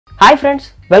Hi friends,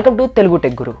 welcome to Telugu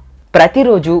tech గురు.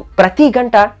 ప్రతిరోజు ప్రతి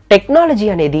గంట టెక్నాలజీ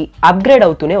అనేది అప్గ్రేడ్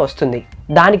అవుతూనే వస్తుంది.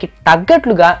 దానికి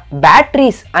తగ్గట్లుగా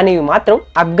బ్యాటరీస్ అనేవి మాత్రం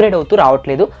అప్గ్రేడ్ అవుతూ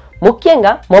రావట్లేదు,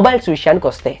 ముఖ్యంగా మొబైల్స్ విషయానికి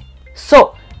వస్తే. సో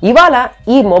ఇవాళ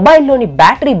ఈ మొబైల్లోని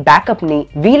బ్యాటరీ బ్యాకప్ని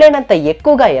వీలైనంత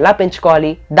ఎక్కువగా ఎలా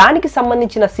పెంచుకోవాలి, దానికి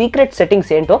సంబంధించిన సీక్రెట్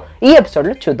సెట్టింగ్స్ ఏంటో ఈ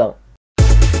ఎపిసోడ్లో చూద్దాం.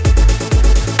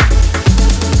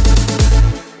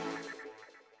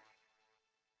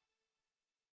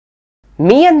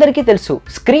 మీ అందరికీ తెలుసు,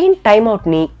 స్క్రీన్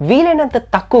టైమ్అవుట్ని వీలైనంత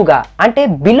తక్కువగా అంటే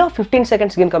బిలో 15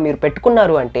 సెకండ్స్ కనుక మీరు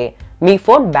పెట్టుకున్నారు అంటే మీ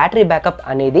ఫోన్ బ్యాటరీ బ్యాకప్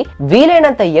అనేది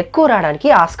వీలైనంత ఎక్కువ రావడానికి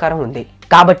ఆస్కారం ఉంది.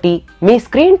 కాబట్టి మీ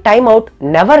స్క్రీన్ టైమ్అవుట్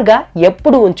నెవర్గా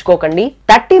ఎప్పుడు ఉంచుకోకండి,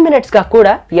 30 మినిట్స్గా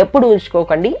కూడా ఎప్పుడు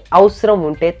ఉంచుకోకండి, అవసరం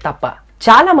ఉంటే తప్ప.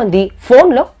 చాలా మంది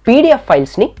ఫోన్లో PDF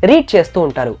ఫైల్స్ని రీడ్ చేస్తూ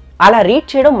ఉంటారు. అలా రీడ్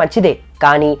చేయడం మంచిదే,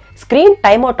 కానీ స్క్రీన్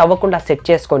టైమ్అవుట్ అవ్వకుండా సెట్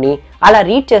చేసుకొని అలా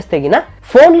రీడ్ చేస్తే గిన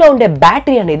ఫోన్లో ఉండే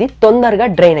బ్యాటరీ అనేది తొందరగా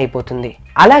డ్రైన్ అయిపోతుంది.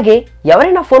 అలాగే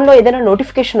ఎవరైనా ఫోన్లో ఏదైనా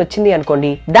నోటిఫికేషన్ వచ్చింది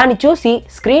అనుకోండి, దాన్ని చూసి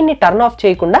స్క్రీన్ని టర్న్ ఆఫ్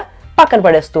చేయకుండా పక్కన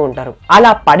పడేస్తూ ఉంటారు.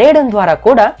 అలా పడేయడం ద్వారా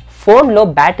కూడా ఫోన్లో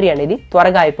బ్యాటరీ అనేది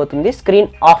త్వరగా అయిపోతుంది, స్క్రీన్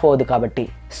ఆఫ్ అవ్వదు కాబట్టి.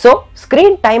 సో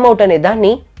స్క్రీన్ టైమ్అవుట్ అనే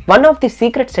దాన్ని వన్ ఆఫ్ ది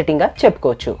సీక్రెట్ సెట్టింగ్గా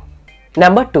చెప్పుకోవచ్చు.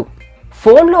 నెంబర్ 2,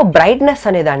 ఫోన్లో బ్రైట్నెస్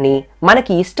అనే దాన్ని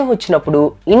మనకి ఇష్టం వచ్చినప్పుడు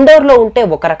ఇండోర్లో ఉంటే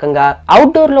ఒక రకంగా,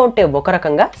 అవుట్డోర్లో ఉంటే ఒక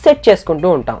రకంగా సెట్ చేసుకుంటూ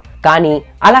ఉంటాం. కానీ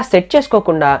అలా సెట్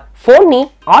చేసుకోకుండా ఫోన్ని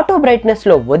ఆటో బ్రైట్నెస్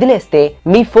లో వదిలేస్తే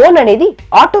మీ ఫోన్ అనేది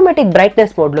ఆటోమేటిక్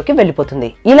బ్రైట్నెస్ మోడ్ లోకి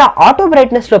వెళ్ళిపోతుంది. ఇలా ఆటో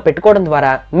బ్రైట్నెస్ లో పెట్టుకోవడం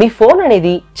ద్వారా మీ ఫోన్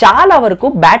అనేది చాలా వరకు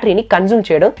బ్యాటరీని కన్జ్యూమ్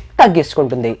చేయడం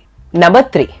తగ్గించుకుంటుంది. నెంబర్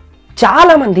 3,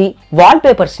 చాలా మంది వాల్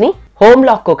పేపర్స్ ని హోమ్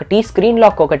లాక్ ఒకటి, స్క్రీన్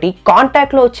లాక్ ఒకటి,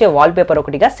 కాంటాక్ట్ లో వచ్చే వాల్ పేపర్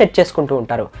ఒకటిగా సెట్ చేసుకుంటూ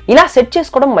ఉంటారు. ఇలా సెట్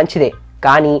చేసుకోవడం మంచిదే,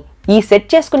 కానీ ఈ సెట్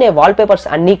చేసుకునే వాల్ పేపర్స్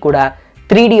అన్నీ కూడా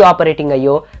 3D ఆపరేటింగ్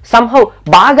అయ్యో, సంహౌ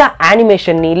బాగా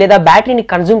యానిమేషన్ ని లేదా బ్యాటరీని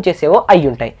కన్జ్యూమ్ చేసేవో అయి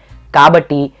ఉంటాయి.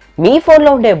 కాబట్టి మీ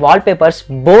ఫోన్లో ఉండే వాల్ పేపర్స్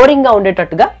బోరింగ్ గా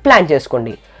ఉండేటట్టుగా ప్లాన్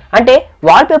చేసుకోండి. అంటే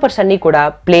వాల్ పేపర్స్ అన్నీ కూడా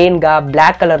ప్లెయిన్ గా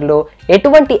బ్లాక్ కలర్ లో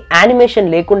ఎటువంటి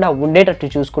యానిమేషన్ లేకుండా ఉండేటట్టు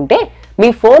చూసుకుంటే మీ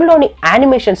ఫోన్లోని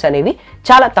యానిమేషన్స్ అనేవి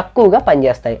చాలా తక్కువగా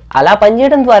పనిచేస్తాయి. అలా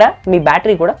పనిచేయడం ద్వారా మీ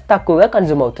బ్యాటరీ కూడా తక్కువగా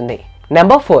కన్జ్యూమ్ అవుతుంది.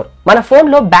 నెంబర్ 4, మన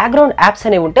ఫోన్లో బ్యాక్గ్రౌండ్ యాప్స్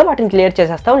అనేవి ఉంటే వాటిని క్లియర్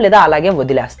చేసేస్తాం లేదా అలాగే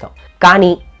వదిలేస్తాం. కానీ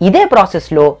ఇదే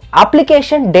ప్రాసెస్లో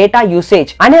అప్లికేషన్ డేటా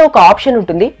యూసేజ్ అనే ఒక ఆప్షన్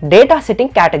ఉంటుంది డేటా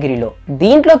సెట్టింగ్ కేటగిరీలో.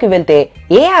 దీంట్లోకి వెళ్తే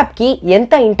ఏ యాప్కి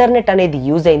ఎంత ఇంటర్నెట్ అనేది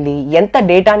యూజ్ అయింది, ఎంత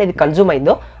డేటా అనేది కన్జ్యూమ్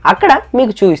అయిందో అక్కడ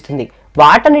మీకు చూపిస్తుంది.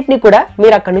 వాటన్నిటిని కూడా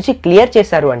మీరు అక్కడ నుంచి క్లియర్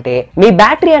చేశారు అంటే మీ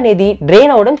బ్యాటరీ అనేది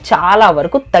డ్రైన్ అవడం చాలా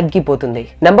వరకు తగ్గిపోతుంది.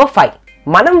 నెంబర్ 5,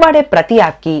 మనం వాడే ప్రతి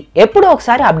యాప్ కి ఎప్పుడో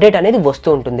ఒకసారి అప్డేట్ అనేది వస్తూ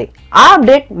ఉంటుంది. ఆ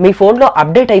అప్డేట్ మీ ఫోన్ లో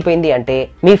అప్డేట్ అయిపోయింది అంటే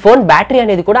మీ ఫోన్ బ్యాటరీ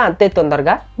అనేది కూడా అంతే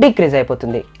తొందరగా డిక్రీజ్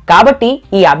అయిపోతుంది. కాబట్టి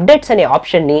ఈ అప్డేట్స్ అనే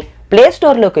ఆప్షన్ ని ప్లే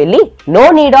స్టోర్ లోకి వెళ్ళి నో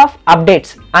నీడ్ ఆఫ్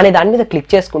అప్డేట్స్ అనే దాని మీద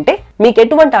క్లిక్ చేసుకుంటే మీకు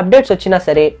ఎటువంటి అప్డేట్స్ వచ్చినా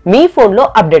సరే మీ ఫోన్ లో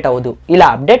అప్డేట్ అవ్వదు. ఇలా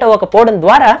అప్డేట్ అవ్వకపోవడం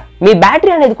ద్వారా మీ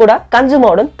బ్యాటరీ అనేది కూడా కన్జ్యూమ్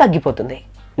అవడం తగ్గిపోతుంది.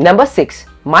 నెంబర్ 6,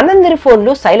 మనందరి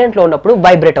ఫోన్లు సైలెంట్ లో ఉన్నప్పుడు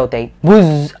వైబ్రేట్ అవుతాయి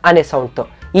బుజ్ అనే సౌండ్ తో.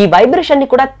 ఈ వైబ్రేషన్ ని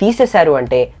కూడా తీసేశారు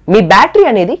అంటే మీ బ్యాటరీ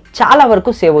అనేది చాలా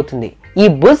వరకు సేవ్ అవుతుంది. ఈ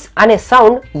బుజ్ అనే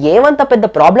సౌండ్ ఏమంత పెద్ద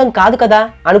ప్రాబ్లం కాదు కదా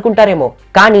అనుకుంటారేమో,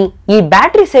 కానీ ఈ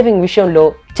బ్యాటరీ సేవింగ్ విషయంలో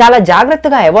చాలా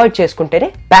జాగ్రత్తగా అవాయిడ్ చేసుకుంటేనే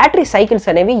బ్యాటరీ సైకిల్స్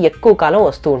అనేవి ఎక్కువ కాలం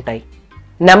వస్తూ ఉంటాయి.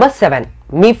 నెంబర్ 7,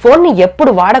 మీ ఫోన్ ని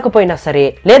ఎప్పుడు వాడకపోయినా సరే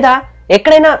లేదా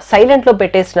ఎక్కడైనా సైలెంట్ లో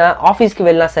పెట్టేసినా, ఆఫీస్ కి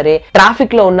వెళ్ళినా సరే,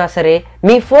 ట్రాఫిక్ లో ఉన్నా సరే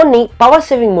మీ ఫోన్ ని పవర్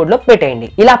సేవింగ్ మోడ్ లో పెట్టేయండి.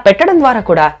 ఇలా పెట్టడం ద్వారా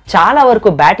కూడా చాలా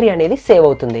వరకు బ్యాటరీ అనేది సేవ్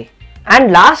అవుతుంది. అండ్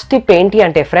లాస్ట్ టిప్ ఏంటి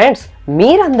అంటే ఫ్రెండ్స్,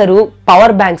 మీరందరూ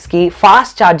పవర్ బ్యాంక్స్ కి,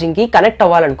 ఫాస్ట్ ఛార్జింగ్ కి కనెక్ట్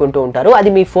అవ్వాలనుకుంటూ ఉంటారు, అది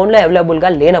మీ ఫోన్లో అవైలబుల్ గా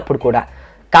లేనప్పుడు కూడా.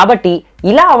 కాబట్టి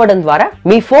ఇలా అవ్వడం ద్వారా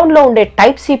మీ ఫోన్లో ఉండే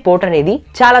టైప్ సి పోర్ట్ అనేది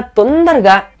చాలా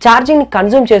తొందరగా ఛార్జింగ్ ని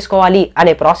కన్జ్యూమ్ చేసుకోవాలి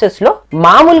అనే ప్రాసెస్ లో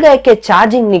మామూలుగా ఎక్కే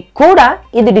ఛార్జింగ్ ని కూడా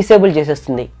ఇది డిసేబుల్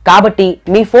చేసేస్తుంది. కాబట్టి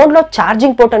మీ ఫోన్లో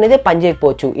ఛార్జింగ్ పోర్ట్ అనేది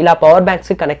పనిచేయకపోవచ్చు ఇలా పవర్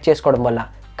బ్యాంక్స్ కి కనెక్ట్ చేసుకోవడం వల్ల.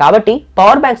 కాబట్టి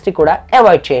పవర్ బ్యాంక్స్ ని కూడా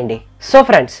అవాయిడ్ చేయండి. సో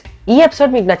ఫ్రెండ్స్, ఈ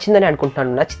ఎపిసోడ్ మీకు నచ్చిందని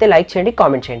అనుకుంటున్నాను. నచ్చితే లైక్ చేయండి,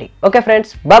 కామెంట్ చేయండి. Okay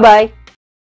friends, bye.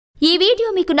 ఈ వీడియో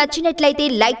మీకు నచ్చినట్లయితే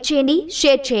లైక్ చేయండి,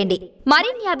 షేర్ చేయండి.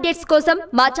 మరిన్ని అప్డేట్స్ కోసం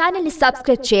మా ఛానల్ ని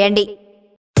సబ్స్క్రైబ్ చేయండి.